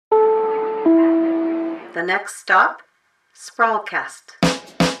The next stop, Sprawlcast.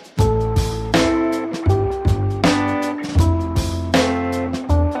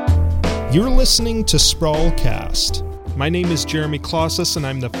 You're listening to Sprawlcast. My name is Jeremy Klosses, and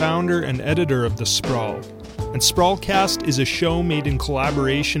I'm the founder and editor of The Sprawl. And Sprawlcast is a show made in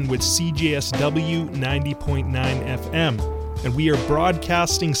collaboration with CJSW 90.9 FM. And we are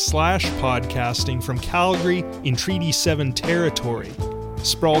broadcasting/podcasting from Calgary in Treaty 7 territory.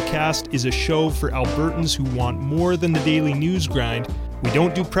 Sprawlcast is a show for Albertans who want more than the daily news grind. We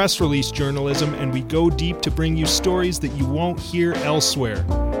don't do press release journalism, and we go deep to bring you stories that you won't hear elsewhere.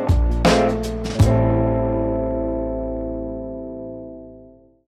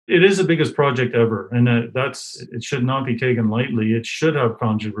 It is the biggest project ever, and it should not be taken lightly. It should have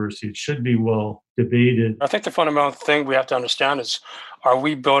controversy. It should be well debated. I think the fundamental thing we have to understand is, are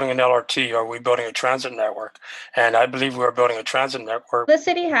we building an LRT? Are we building a transit network? And I believe we're building a transit network. The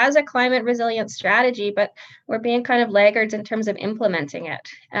city has a climate resilient strategy, but we're being kind of laggards in terms of implementing it.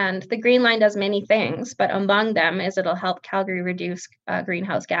 And the Green Line does many things, but among them is it'll help Calgary reduce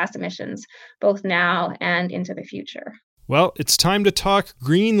greenhouse gas emissions, both now and into the future. Well, it's time to talk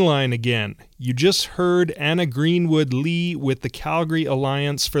Green Line again. You just heard Anna Greenwood-Lee with the Calgary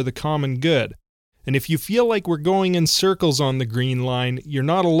Alliance for the Common Good. And if you feel like we're going in circles on the Green Line, you're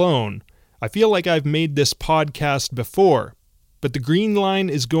not alone. I feel like I've made this podcast before. But the Green Line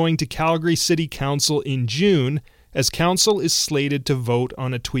is going to Calgary City Council in June, as Council is slated to vote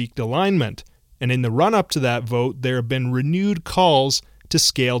on a tweaked alignment. And in the run-up to that vote, there have been renewed calls to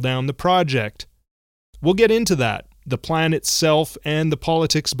scale down the project. We'll get into that, the plan itself, and the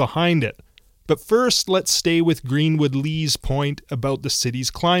politics behind it. But first, let's stay with Greenwood-Lee's point about the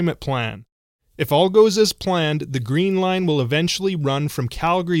city's climate plan. If all goes as planned, the Green Line will eventually run from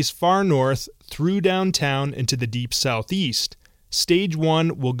Calgary's far north through downtown into the deep southeast. Stage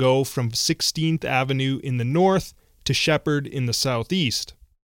 1 will go from 16th Avenue in the north to Shepherd in the southeast.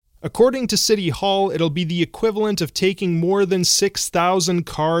 According to City Hall, it'll be the equivalent of taking more than 6,000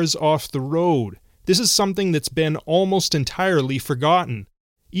 cars off the road. This is something that's been almost entirely forgotten.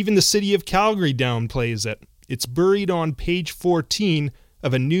 Even the City of Calgary downplays it. It's buried on page 14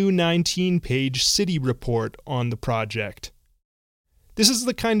 of a new 19-page city report on the project. This is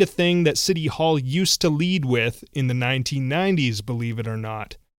the kind of thing that City Hall used to lead with in the 1990s, believe it or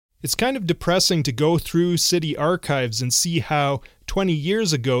not. It's kind of depressing to go through city archives and see how 20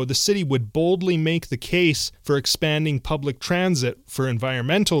 years ago the city would boldly make the case for expanding public transit for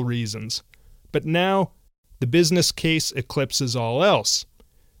environmental reasons. But now, the business case eclipses all else.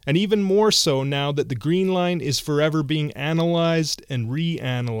 And even more so now that the Green Line is forever being analyzed and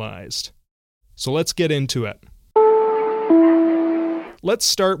reanalyzed. So let's get into it. Let's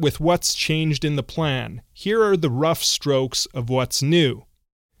start with what's changed in the plan. Here are the rough strokes of what's new.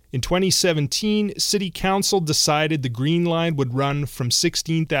 In 2017, City Council decided the Green Line would run from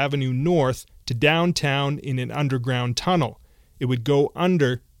 16th Avenue North to downtown in an underground tunnel. It would go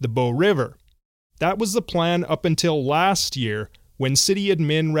under the Bow River. That was the plan up until last year, when City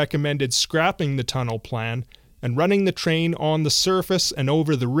Admin recommended scrapping the tunnel plan and running the train on the surface and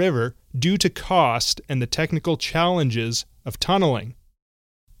over the river due to cost and the technical challenges of tunneling.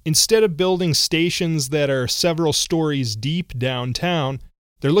 Instead of building stations that are several stories deep downtown,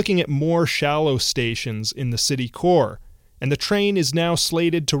 they're looking at more shallow stations in the city core, and the train is now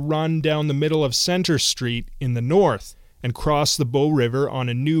slated to run down the middle of Centre Street in the north and cross the Bow River on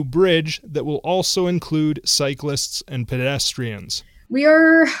a new bridge that will also include cyclists and pedestrians. We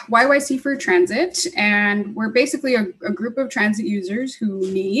are YYC for Transit, and we're basically a group of transit users who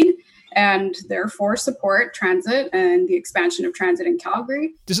need and therefore support transit and the expansion of transit in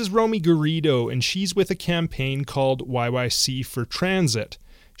Calgary. This is Romy Garrido, and she's with a campaign called YYC for Transit.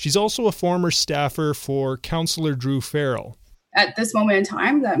 She's also a former staffer for Councillor Drew Farrell. At this moment in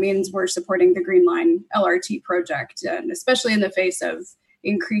time, that means we're supporting the Green Line LRT project, and especially in the face of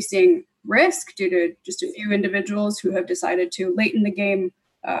increasing risk due to just a few individuals who have decided to, late in the game,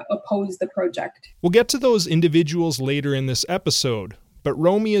 oppose the project. We'll get to those individuals later in this episode, but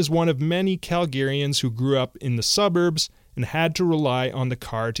Romy is one of many Calgarians who grew up in the suburbs and had to rely on the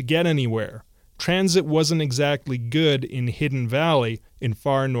car to get anywhere. Transit wasn't exactly good in Hidden Valley in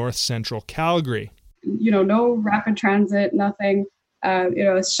far north central Calgary. No rapid transit, nothing,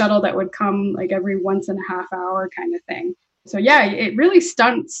 a shuttle that would come like every once and a half hour kind of thing. So yeah, it really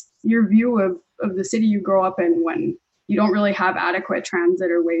stunts your view of the city you grow up in when you don't really have adequate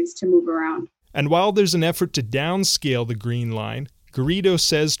transit or ways to move around. And while there's an effort to downscale the Green Line, Garrido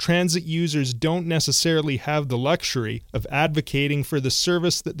says transit users don't necessarily have the luxury of advocating for the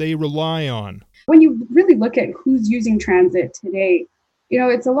service that they rely on. When you really look at who's using transit today,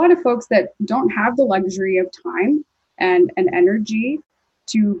 it's a lot of folks that don't have the luxury of time and energy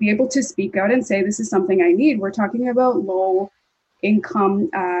to be able to speak out and say, this is something I need. We're talking about low income,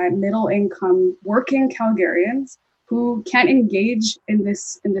 middle income, working Calgarians who can't engage in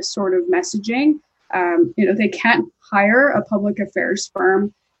this sort of messaging. They can't hire a public affairs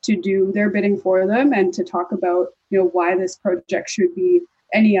firm to do their bidding for them and to talk about, why this project should be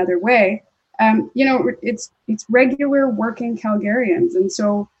any other way. It's regular working Calgarians. And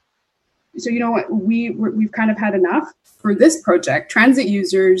so we've kind of had enough for this project. Transit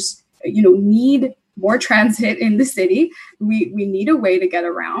users, need more transit in the city. We need a way to get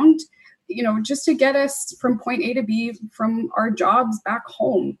around, just to get us from point A to B from our jobs back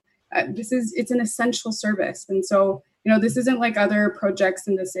home. It's an essential service. And so, this isn't like other projects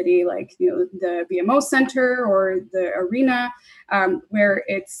in the city, like, the BMO Center or the arena, where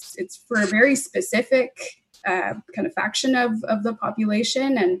it's for a very specific kind of faction of the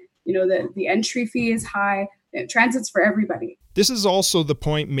population. And, the entry fee is high. Transit's for everybody. This is also the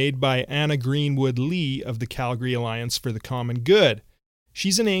point made by Anna Greenwood Lee of the Calgary Alliance for the Common Good.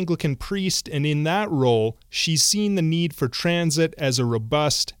 She's an Anglican priest, and in that role, she's seen the need for transit as a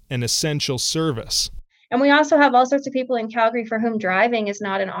robust and essential service. And we also have all sorts of people in Calgary for whom driving is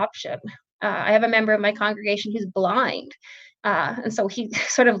not an option. I have a member of my congregation who's blind. And so he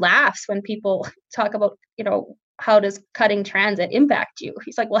sort of laughs when people talk about, how does cutting transit impact you?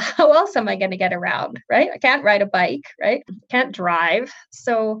 He's like, well, how else am I going to get around, right? I can't ride a bike, right? Can't drive.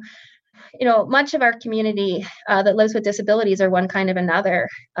 So, much of our community that lives with disabilities or one kind of another,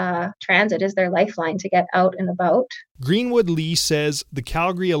 transit is their lifeline to get out and about. Greenwood Lee says the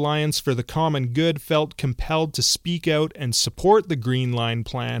Calgary Alliance for the Common Good felt compelled to speak out and support the Green Line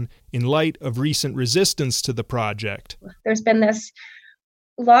plan in light of recent resistance to the project. There's been this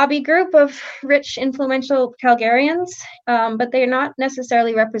lobby group of rich, influential Calgarians, but they're not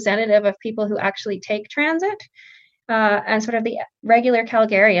necessarily representative of people who actually take transit. And sort of the regular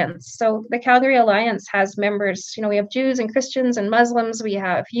Calgarians. So the Calgary Alliance has members, we have Jews and Christians and Muslims, we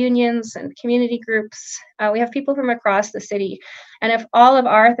have unions and community groups, we have people from across the city. And if all of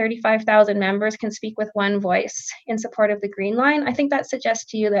our 35,000 members can speak with one voice in support of the Green Line, I think that suggests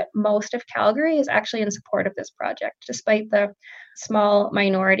to you that most of Calgary is actually in support of this project, despite the small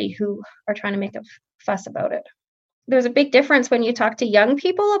minority who are trying to make a fuss about it. There's a big difference when you talk to young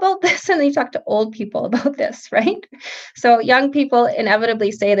people about this and you talk to old people about this, right? So young people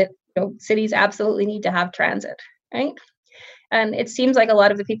inevitably say that cities absolutely need to have transit, right? And it seems like a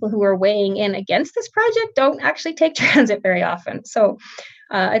lot of the people who are weighing in against this project don't actually take transit very often. So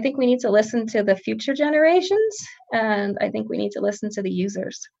I think we need to listen to the future generations, and I think we need to listen to the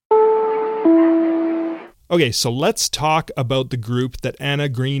users. Okay, so let's talk about the group that Anna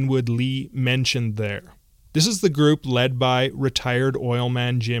Greenwood Lee mentioned there. This is the group led by retired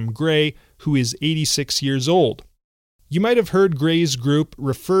oilman Jim Gray, who is 86 years old. You might have heard Gray's group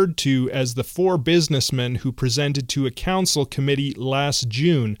referred to as the 4 businessmen who presented to a council committee last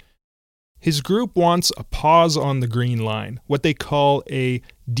June. His group wants a pause on the Green Line, what they call a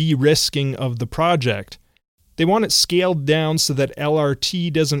de-risking of the project. They want it scaled down so that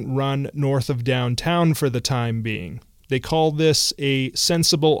LRT doesn't run north of downtown for the time being. They call this a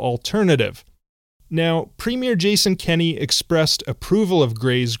sensible alternative. Now, Premier Jason Kenney expressed approval of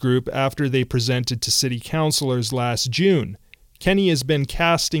Gray's group after they presented to city councillors last June. Kenney has been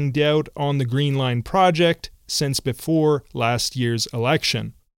casting doubt on the Green Line project since before last year's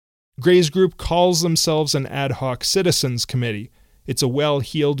election. Gray's group calls themselves an ad hoc citizens committee. It's a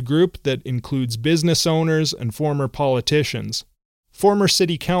well-heeled group that includes business owners and former politicians. Former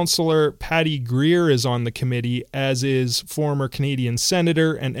city councillor Patty Greer is on the committee, as is former Canadian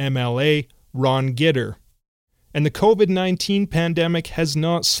senator and MLA Ron Gitter. And the COVID-19 pandemic has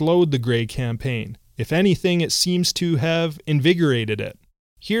not slowed the Gray campaign. If anything, it seems to have invigorated it.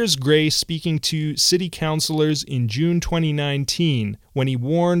 Here's Gray speaking to city councillors in June 2019 when he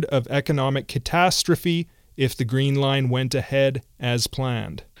warned of economic catastrophe if the Green Line went ahead as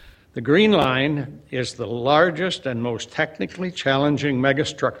planned. The Green Line is the largest and most technically challenging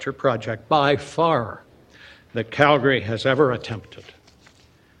megastructure project by far that Calgary has ever attempted.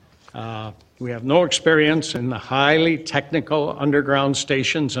 We have no experience in the highly technical underground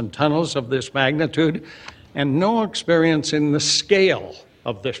stations and tunnels of this magnitude, and no experience in the scale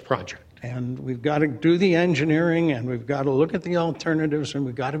of this project. And we've got to do the engineering, and we've got to look at the alternatives, and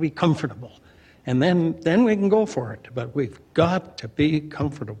we've got to be comfortable. And then we can go for it. But we've got to be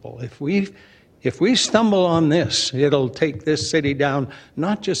comfortable. If we stumble on this, it'll take this city down,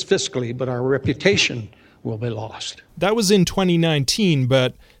 not just fiscally, but our reputation will be lost. That was in 2019,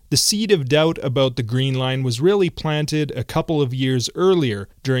 but The seed of doubt about the Green Line was really planted a couple of years earlier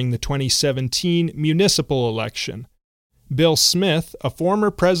during the 2017 municipal election. Bill Smith, a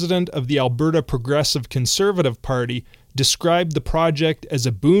former president of the Alberta Progressive Conservative Party, described the project as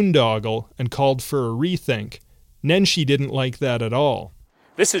a boondoggle and called for a rethink. Nenshi didn't like that at all.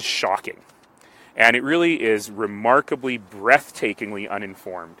 This is shocking, and it really is remarkably, breathtakingly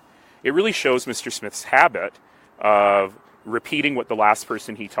uninformed. It really shows Mr. Smith's habit of repeating what the last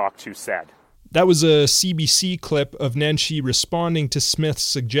person he talked to said. That was a CBC clip of Nenshi responding to Smith's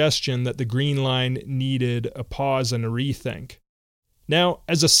suggestion that the Green Line needed a pause and a rethink. Now,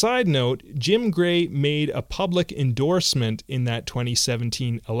 as a side note, Jim Gray made a public endorsement in that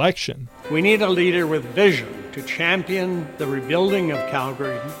 2017 election. We need a leader with vision to champion the rebuilding of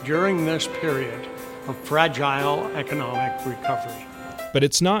Calgary during this period of fragile economic recovery. But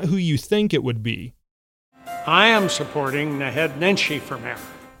it's not who you think it would be. I am supporting Naheed Nenshi for mayor.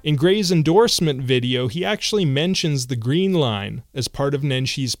 In Gray's endorsement video, he actually mentions the Green Line as part of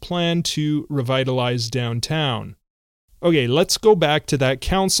Nenshi's plan to revitalize downtown. Okay, let's go back to that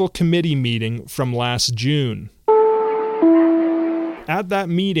council committee meeting from last June. At that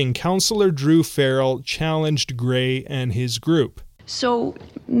meeting, Councillor Drew Farrell challenged Gray and his group. So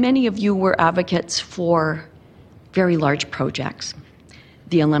many of you were advocates for very large projects.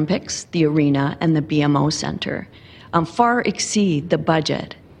 The Olympics, the arena, and the BMO Centre far exceed the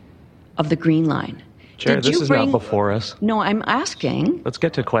budget of the Green Line. Chair, this is not before us. No, I'm asking. Let's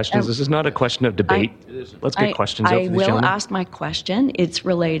get to questions. This is not a question of debate. Let's get questions out for the gentleman. I will ask my question. It's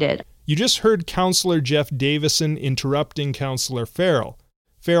related. You just heard Councillor Jeff Davison interrupting Councillor Farrell.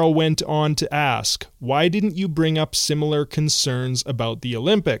 Farrell went on to ask, why didn't you bring up similar concerns about the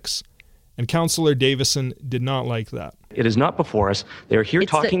Olympics? And Councillor Davison did not like that. It is not before us. They're here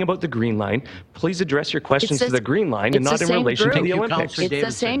talking about the Green Line. Please address your questions to the Green Line and not in relation to the Olympics. It's the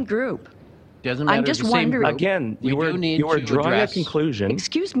same group. Doesn't matter. I'm just wondering. Again, you are drawing a conclusion.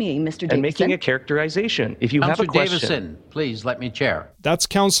 Excuse me, Mr. Davison. And making a characterization. If you have a question. Davison, please let me chair. That's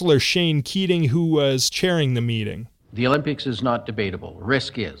Councillor Shane Keating, who was chairing the meeting. The Olympics is not debatable.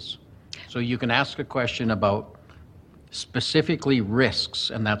 Risk is. So you can ask a question about specifically risks,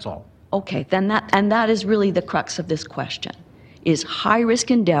 and that's all. Okay, then that is really the crux of this question. Is high-risk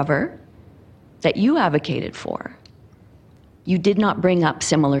endeavor that you advocated for, you did not bring up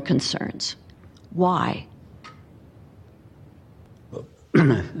similar concerns. Why?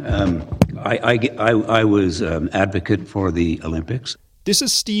 I was advocate for the Olympics. This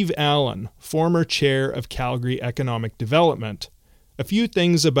is Steve Allen, former chair of Calgary Economic Development. A few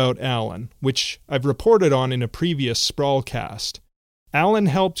things about Allen, which I've reported on in a previous Sprawlcast. Allen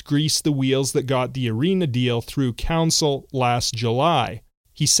helped grease the wheels that got the arena deal through council last July.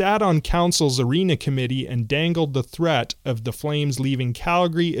 He sat on council's arena committee and dangled the threat of the Flames leaving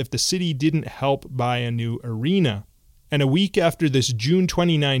Calgary if the city didn't help buy a new arena. And a week after this June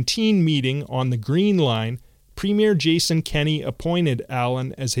 2019 meeting on the Green Line, Premier Jason Kenney appointed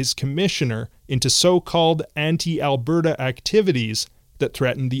Allen as his commissioner into so-called anti-Alberta activities that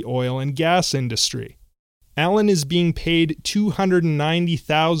threatened the oil and gas industry. Allen is being paid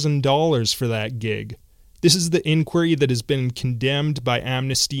 $290,000 for that gig. This is the inquiry that has been condemned by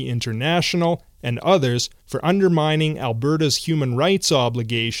Amnesty International and others for undermining Alberta's human rights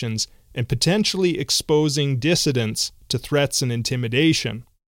obligations and potentially exposing dissidents to threats and intimidation.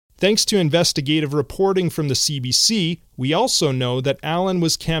 Thanks to investigative reporting from the CBC, we also know that Allen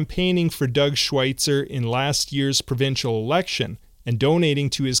was campaigning for Doug Schweitzer in last year's provincial election and donating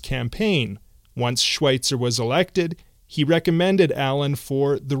to his campaign. Once Schweitzer was elected, he recommended Allen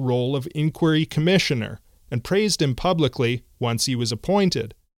for the role of inquiry commissioner and praised him publicly once he was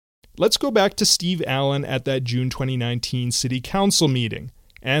appointed. Let's go back to Steve Allen at that June 2019 City Council meeting,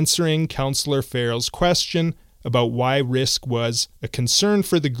 answering Councillor Farrell's question about why risk was a concern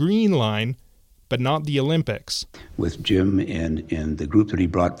for the Green Line, but not the Olympics. With Jim and the group that he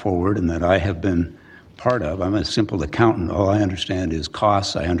brought forward and that I have been part of, I'm a simple accountant. All I understand is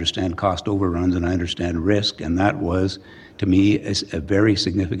costs. I understand cost overruns and I understand risk. And that was, to me, a very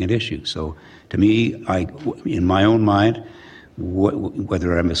significant issue. So to me, in my own mind,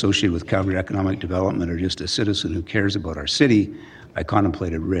 whether I'm associated with Calgary Economic Development or just a citizen who cares about our city, I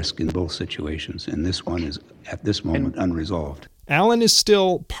contemplated risk in both situations. And this one is, at this moment, unresolved. Allen is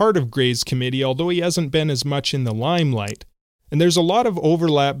still part of Gray's committee, although he hasn't been as much in the limelight. And there's a lot of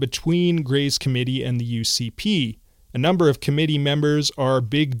overlap between Gray's committee and the UCP. A number of committee members are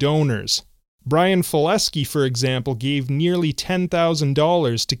big donors. Brian Fileski, for example, gave nearly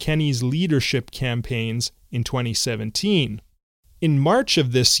 $10,000 to Kenney's leadership campaigns in 2017. In March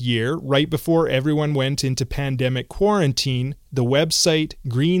of this year, right before everyone went into pandemic quarantine, the website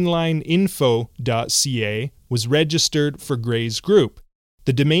greenlineinfo.ca was registered for Gray's group.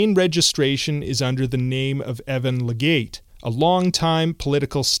 The domain registration is under the name of Evan Legate, a longtime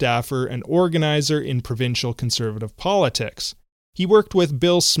political staffer and organizer in provincial Conservative politics. He worked with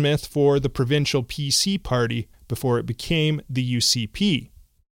Bill Smith for the provincial PC party before it became the UCP.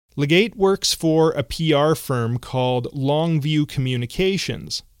 Legate works for a PR firm called Longview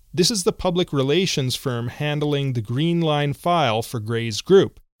Communications. This is the public relations firm handling the Green Line file for Gray's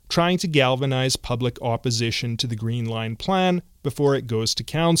group, trying to galvanize public opposition to the Green Line plan before it goes to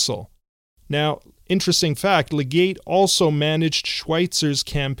council. Now, interesting fact, Legate also managed Schweitzer's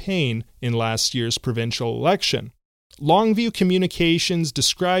campaign in last year's provincial election. Longview Communications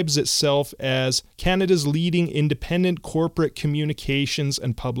describes itself as Canada's leading independent corporate communications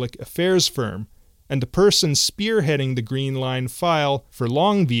and public affairs firm, and the person spearheading the Green Line file for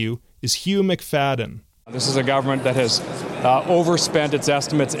Longview is Hugh McFadden. This is a government that has overspent its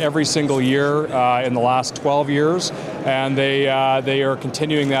estimates every single year in the last 12 years, and they are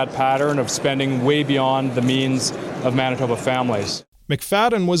continuing that pattern of spending way beyond the means of Manitoba families.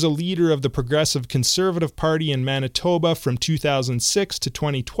 McFadden was a leader of the Progressive Conservative Party in Manitoba from 2006 to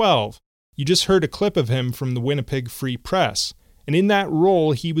 2012. You just heard a clip of him from the Winnipeg Free Press, and in that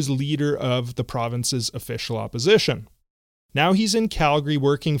role he was leader of the province's official opposition. Now he's in Calgary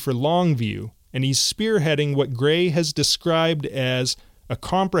working for Longview, and he's spearheading what Gray has described as a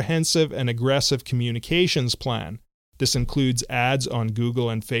comprehensive and aggressive communications plan. This includes ads on Google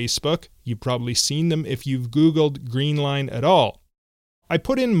and Facebook. You've probably seen them if you've Googled Green Line at all. I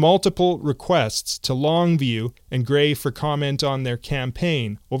put in multiple requests to Longview and Gray for comment on their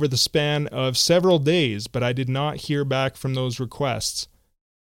campaign over the span of several days, but I did not hear back from those requests.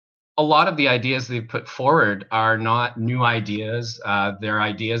 A lot of the ideas they've put forward are not new ideas. They're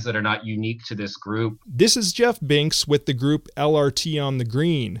ideas that are not unique to this group. This is Jeff Binks with the group LRT on the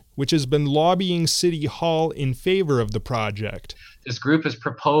Green, which has been lobbying City Hall in favor of the project. This group has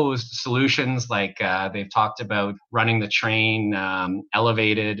proposed solutions like they've talked about running the train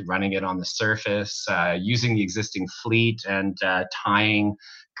elevated, running it on the surface, using the existing fleet and tying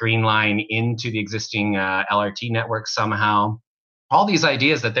Green Line into the existing LRT network somehow. All these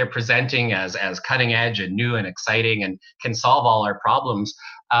ideas that they're presenting as cutting edge and new and exciting and can solve all our problems,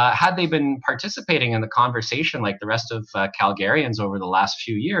 had they been participating in the conversation like the rest of Calgarians over the last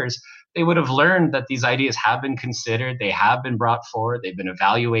few years, they would have learned that these ideas have been considered, they have been brought forward, they've been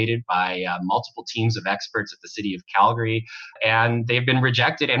evaluated by multiple teams of experts at the City of Calgary, and they've been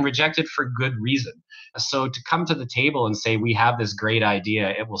rejected, and rejected for good reason. So to come to the table and say, we have this great idea,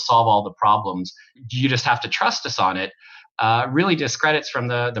 it will solve all the problems, you just have to trust us on it, really discredits from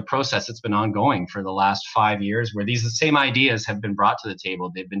the process that's been ongoing for the last 5 years, where these same ideas have been brought to the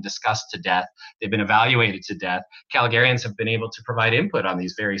table. They've been discussed to death. They've been evaluated to death. Calgarians have been able to provide input on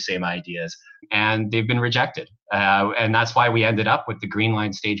these very same ideas, and they've been rejected. And that's why we ended up with the Green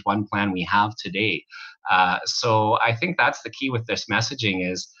Line Stage 1 plan we have today. So I think that's the key with this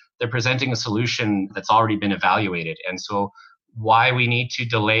messaging is they're presenting a solution that's already been evaluated. And so why we need to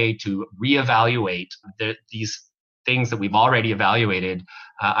delay to reevaluate these things that we've already evaluated,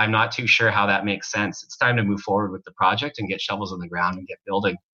 I'm not too sure how that makes sense. It's time to move forward with the project and get shovels on the ground and get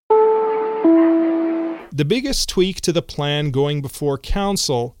building. The biggest tweak to the plan going before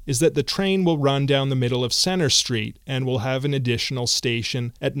council is that the train will run down the middle of Centre Street and will have an additional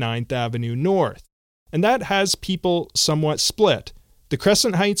station at 9th Avenue North. And that has people somewhat split. The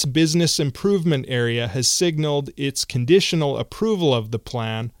Crescent Heights Business Improvement Area has signaled its conditional approval of the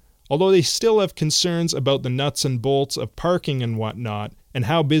plan, although they still have concerns about the nuts and bolts of parking and whatnot, and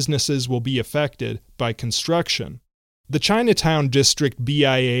how businesses will be affected by construction. The Chinatown District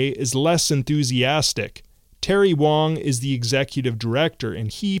BIA is less enthusiastic. Terry Wong is the executive director,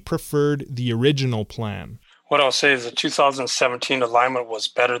 and he preferred the original plan. What I'll say is the 2017 alignment was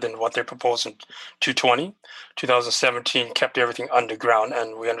better than what they proposed in 220. 2017 kept everything underground,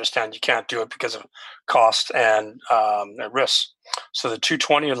 and we understand you can't do it because of cost and risk. So the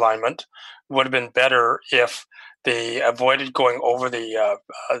 220 alignment would have been better if they avoided going over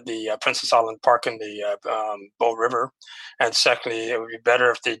the Princess Island Park and the Bow River. And secondly, it would be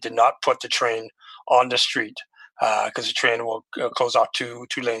better if they did not put the train on the street because the train will close off two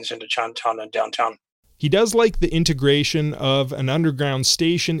lanes into Chinatown and downtown. He does like the integration of an underground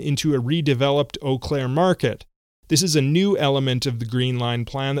station into a redeveloped Eau Claire market. This is a new element of the Green Line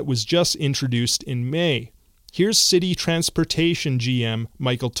plan that was just introduced in May. Here's City Transportation GM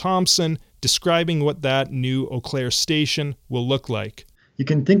Michael Thompson describing what that new Eau Claire station will look like. You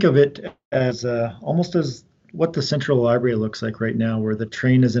can think of it as almost as what the Central Library looks like right now, where the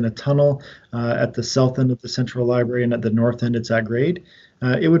train is in a tunnel at the south end of the Central Library, and at the north end it's at grade.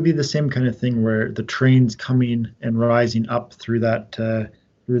 It would be the same kind of thing where the train's coming and rising up through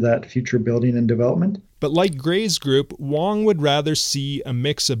that future building and development. But like Gray's group, Wong would rather see a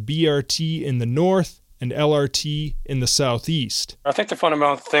mix of BRT in the north and LRT in the southeast. I think the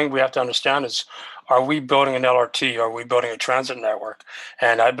fundamental thing we have to understand is, are we building an LRT? Or are we building a transit network?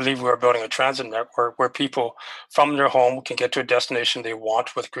 And I believe we're building a transit network where people from their home can get to a destination they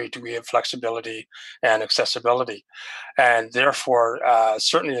want with a great degree of flexibility and accessibility. And therefore,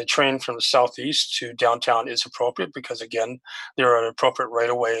 certainly the train from the southeast to downtown is appropriate because, again, there are appropriate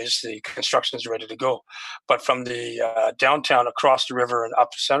right-of-ways. The construction is ready to go. But from the downtown across the river and up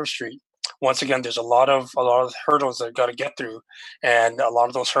Center Street, once again, there's a lot of hurdles they've got to get through, and a lot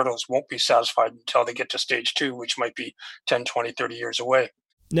of those hurdles won't be satisfied until they get to stage 2, which might be 10, 20, 30 years away.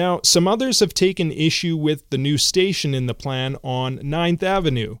 Now, some others have taken issue with the new station in the plan on 9th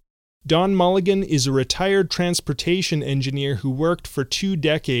Avenue. Don Mulligan is a retired transportation engineer who worked for 2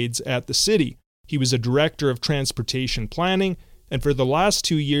 decades at the city. He was a director of transportation planning, and for the last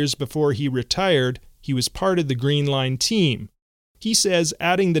 2 years before he retired, he was part of the Green Line team. He says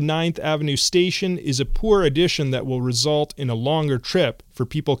adding the 9th Avenue station is a poor addition that will result in a longer trip for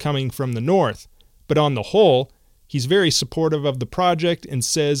people coming from the north. But on the whole, he's very supportive of the project and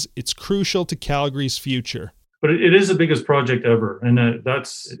says it's crucial to Calgary's future. But it is the biggest project ever, and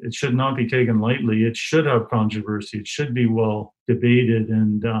it should not be taken lightly. It should have controversy. It should be well debated.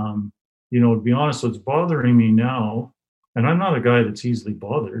 And, to be honest, what's bothering me now, and I'm not a guy that's easily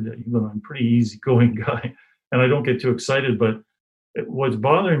bothered, I'm a pretty easygoing guy, and I don't get too excited, but what's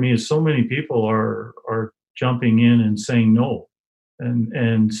bothering me is so many people are jumping in and saying no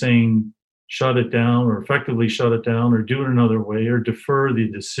and saying shut it down, or effectively shut it down, or do it another way, or defer the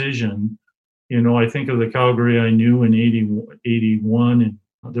decision. I think of the Calgary I knew in 81,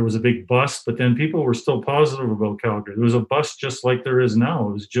 and there was a big bust, but then people were still positive about Calgary. There was a bust just like there is now.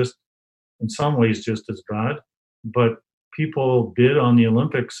 It was just, in some ways, just as bad. But people bid on the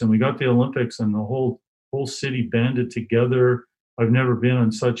Olympics, and we got the Olympics, and the whole city banded together. I've never been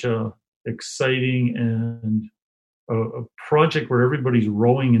on such a exciting and a project where everybody's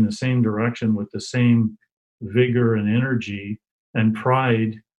rowing in the same direction with the same vigor and energy and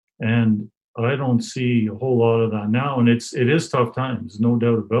pride. And I don't see a whole lot of that now. And it is tough times, no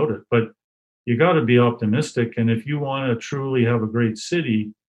doubt about it. But you got to be optimistic. And if you want to truly have a great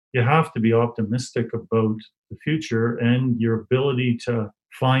city, you have to be optimistic about the future and your ability to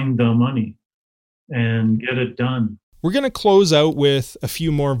find the money and get it done. We're going to close out with a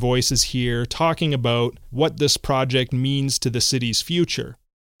few more voices here talking about what this project means to the city's future.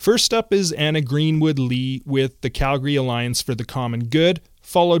 First up is Anna Greenwood Lee with the Calgary Alliance for the Common Good,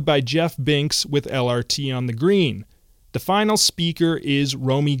 followed by Jeff Binks with LRT on the Green. The final speaker is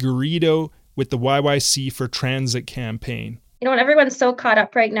Romy Garrido with the YYC for Transit campaign. And everyone's so caught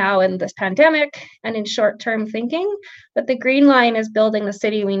up right now in this pandemic and in short-term thinking, but the Green Line is building the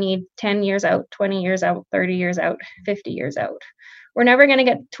city we need 10 years out, 20 years out, 30 years out, 50 years out. We're never going to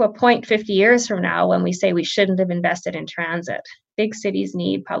get to a point 50 years from now when we say we shouldn't have invested in transit. Big cities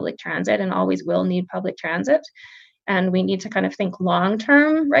need public transit and always will need public transit. And we need to kind of think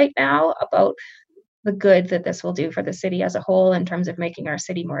long-term right now about the good that this will do for the city as a whole in terms of making our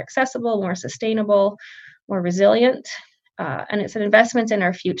city more accessible, more sustainable, more resilient. And it's an investment in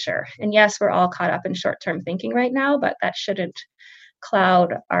our future. And yes, we're all caught up in short-term thinking right now, but that shouldn't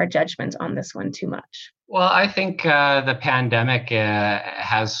cloud our judgment on this one too much. Well, I think the pandemic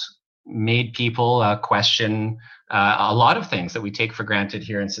has made people question a lot of things that we take for granted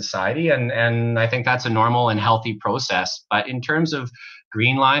here in society. And I think that's a normal and healthy process. But in terms of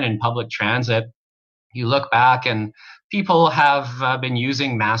Green Line and public transit, you look back and people have been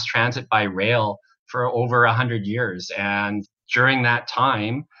using mass transit by rail for over 100 years. And during that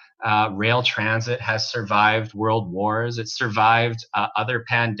time, rail transit has survived world wars. It's survived other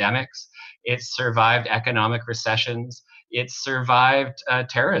pandemics. It's survived economic recessions. It's survived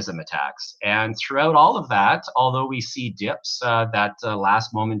terrorism attacks. And throughout all of that, although we see dips that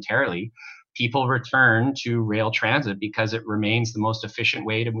last momentarily, people return to rail transit because it remains the most efficient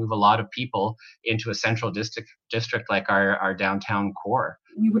way to move a lot of people into a central district like our downtown core.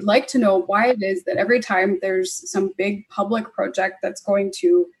 We would like to know why it is that every time there's some big public project that's going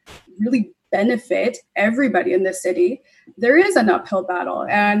to really benefit everybody in the city, there is an uphill battle.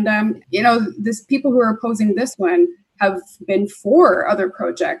 And, these people who are opposing this one have been for other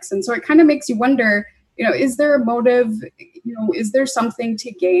projects. And so it kind of makes you wonder, is there a motive? Is there something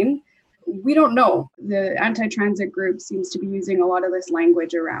to gain? We don't know. The anti-transit group seems to be using a lot of this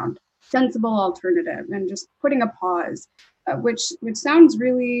language around sensible alternative and just putting a pause, which sounds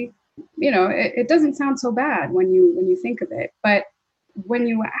really, it doesn't sound so bad when you think of it. But when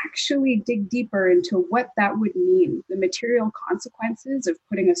you actually dig deeper into what that would mean, the material consequences of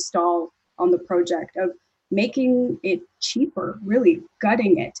putting a stall on the project, of making it cheaper, really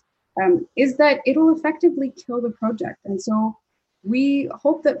gutting it, is that it'll effectively kill the project. And so we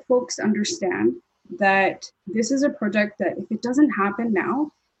hope that folks understand that this is a project that if it doesn't happen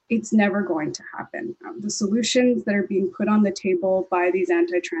now, it's never going to happen. The solutions that are being put on the table by these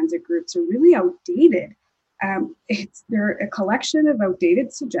anti-transit groups are really outdated. They're a collection of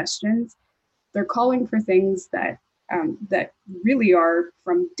outdated suggestions. They're calling for things that really are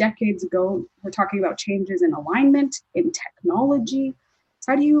from decades ago. We're talking about changes in alignment, in technology.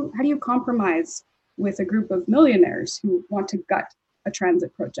 How do you compromise with a group of millionaires who want to gut a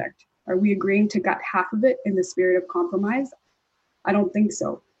transit project? Are we agreeing to gut half of it in the spirit of compromise? I don't think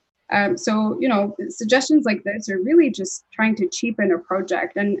so. So suggestions like this are really just trying to cheapen a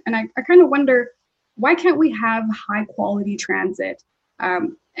project. And I kind of wonder, why can't we have high quality transit?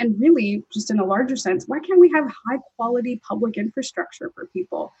 And really, just in a larger sense, why can't we have high quality public infrastructure for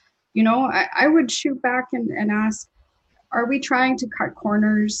people? I would shoot back and ask, are we trying to cut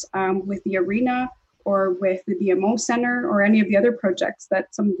corners with the arena or with the BMO Center or any of the other projects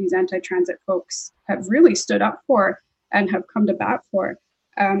that some of these anti-transit folks have really stood up for and have come to bat for?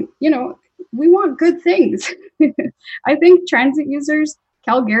 We want good things. I think transit users,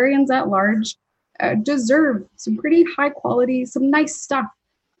 Calgarians at large, deserve some pretty high quality, some nice stuff.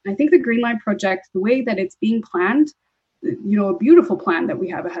 I think the Green Line project, the way that it's being planned, a beautiful plan that we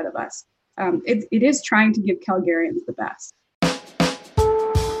have ahead of us, it is trying to give Calgarians the best.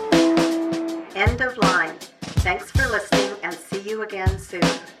 End of line. Thanks for listening and see you again soon.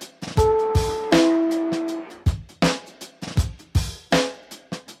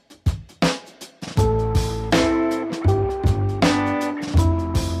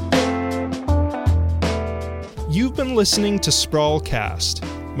 You've been listening to Sprawlcast.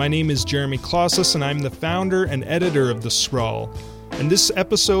 My name is Jeremy Klossis, and I'm the founder and editor of The Sprawl. And this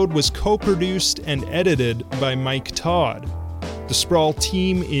episode was co-produced and edited by Mike Todd. The Sprawl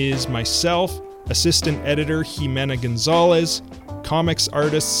team is myself, assistant editor Jimena Gonzalez, comics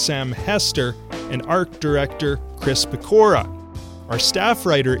artist Sam Hester, and art director Chris Pecora. Our staff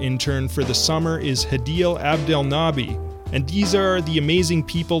writer intern for the summer is Hadil Abdelnabi, and these are the amazing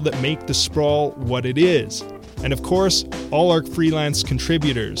people that make The Sprawl what it is. And of course, all our freelance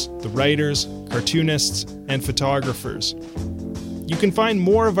contributors, the writers, cartoonists, and photographers. You can find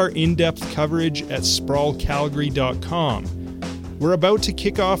more of our in-depth coverage at sprawlcalgary.com. We're about to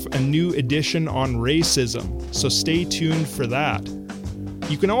kick off a new edition on racism, so stay tuned for that.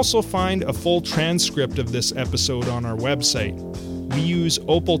 You can also find a full transcript of this episode on our website. We use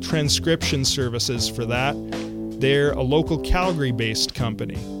Opal Transcription Services for that. They're a local Calgary-based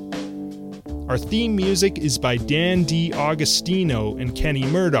company. Our theme music is by Dan D. Augustino and Kenny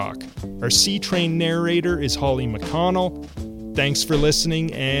Murdoch. Our C-Train narrator is Holly McConnell. Thanks for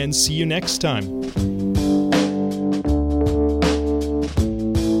listening, and see you next time.